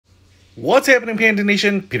What's happening, Panda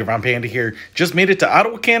Nation? Peter Von Panda here. Just made it to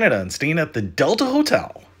Ottawa, Canada, and staying at the Delta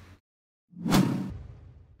Hotel.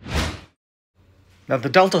 Now, the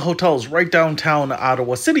Delta Hotel is right downtown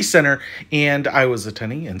Ottawa City Centre, and I was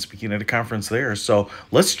attending and speaking at a conference there, so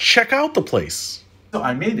let's check out the place. So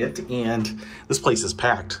I made it, and this place is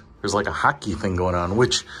packed. There's like a hockey thing going on,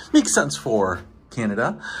 which makes sense for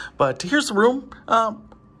Canada. But here's the room.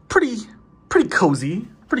 Pretty cozy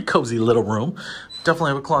little room.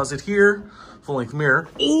 Definitely have a closet here, full-length mirror.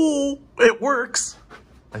 Oh, it works.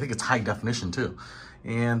 I think it's high definition too.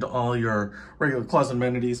 And all your regular closet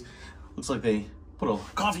amenities. Looks like they put a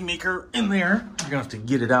coffee maker in there. You're gonna have to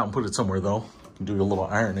get it out and put it somewhere though. You can do a little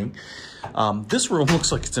ironing. This room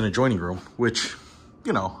looks like it's an adjoining room, which,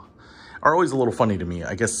 you know, are always a little funny to me.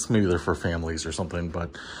 I guess maybe they're for families or something,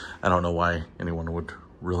 but I don't know why anyone would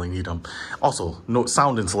really need them. Also, no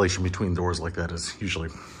sound insulation between doors like that is usually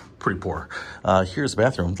pretty poor. Here's the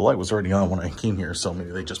bathroom. The light was already on when I came here, so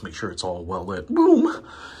maybe they just make sure it's all well lit. Boom!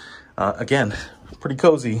 Again, pretty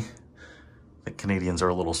cozy. I think Canadians are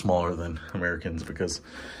a little smaller than Americans because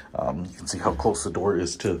you can see how close the door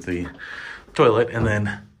is to the toilet, and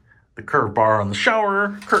then the curved bar on the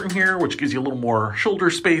shower curtain here, which gives you a little more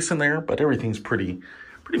shoulder space in there, but everything's pretty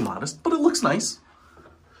modest, but it looks nice.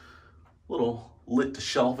 Little lit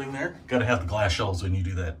shelving there. Gotta have the glass shelves when you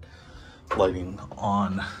do that lighting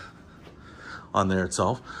on there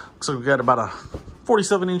itself. Looks like we got about a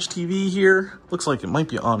 47-inch TV here. Looks like it might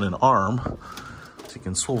be on an arm, so you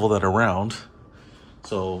can swivel that around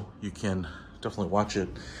so you can definitely watch it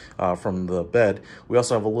from the bed. We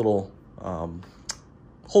also have a little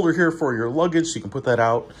holder here for your luggage, so you can put that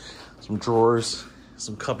out. Some drawers,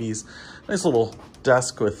 some cubbies, nice little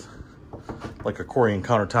desk with like a Corian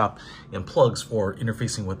countertop and plugs for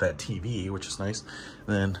interfacing with that TV, which is nice.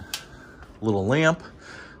 And then a little lamp,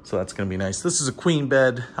 so that's gonna be nice. This is a queen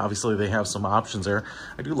bed. Obviously they have some options there.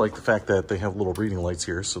 I do like the fact that they have little reading lights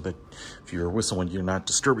here so that if you're with someone, you're not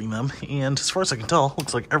disturbing them. And as far as I can tell,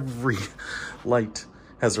 looks like every light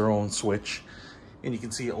has their own switch. And you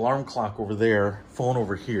can see alarm clock over there, phone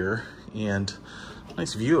over here, and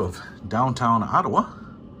nice view of downtown Ottawa.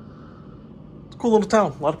 It's a cool little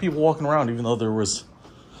town. A lot of people walking around, even though there was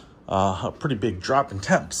a pretty big drop in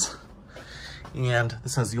temps. And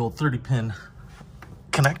this has the old 30-pin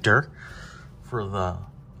connector for the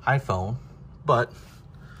iPhone, but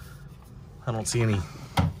I don't see any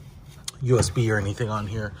USB or anything on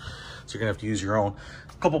here, so you're gonna have to use your own.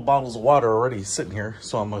 A couple bottles of water already sitting here,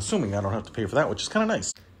 so I'm assuming I don't have to pay for that, which is kind of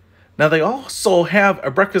nice. Now, they also have a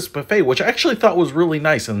breakfast buffet, which I actually thought was really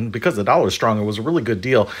nice, and because the dollar's strong, it was a really good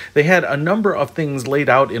deal. They had a number of things laid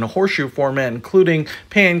out in a horseshoe format, including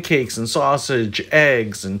pancakes and sausage,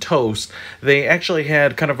 eggs, and toast. They actually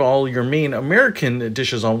had kind of all your main American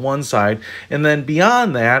dishes on one side, and then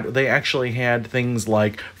beyond that, they actually had things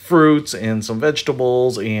like fruits and some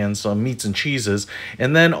vegetables and some meats and cheeses.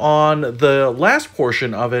 And then on the last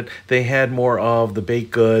portion of it, they had more of the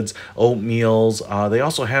baked goods, oatmeals. They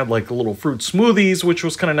also had like little fruit smoothies, which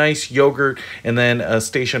was kind of nice, yogurt, and then a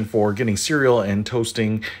station for getting cereal and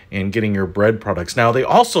toasting and getting your bread products. Now, they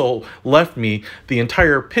also left me the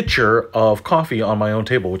entire pitcher of coffee on my own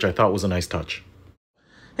table, which I thought was a nice touch.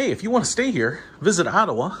 Hey, if you want to stay here, visit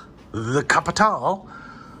Ottawa, the capital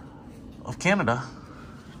of Canada.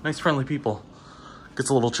 Nice, friendly people. Gets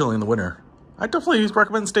a little chilly in the winter. I definitely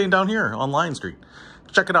recommend staying down here on Lyon Street.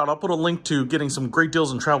 Check it out. I'll put a link to getting some great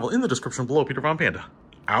deals in travel in the description below. Peter Von Panda,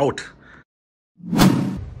 out.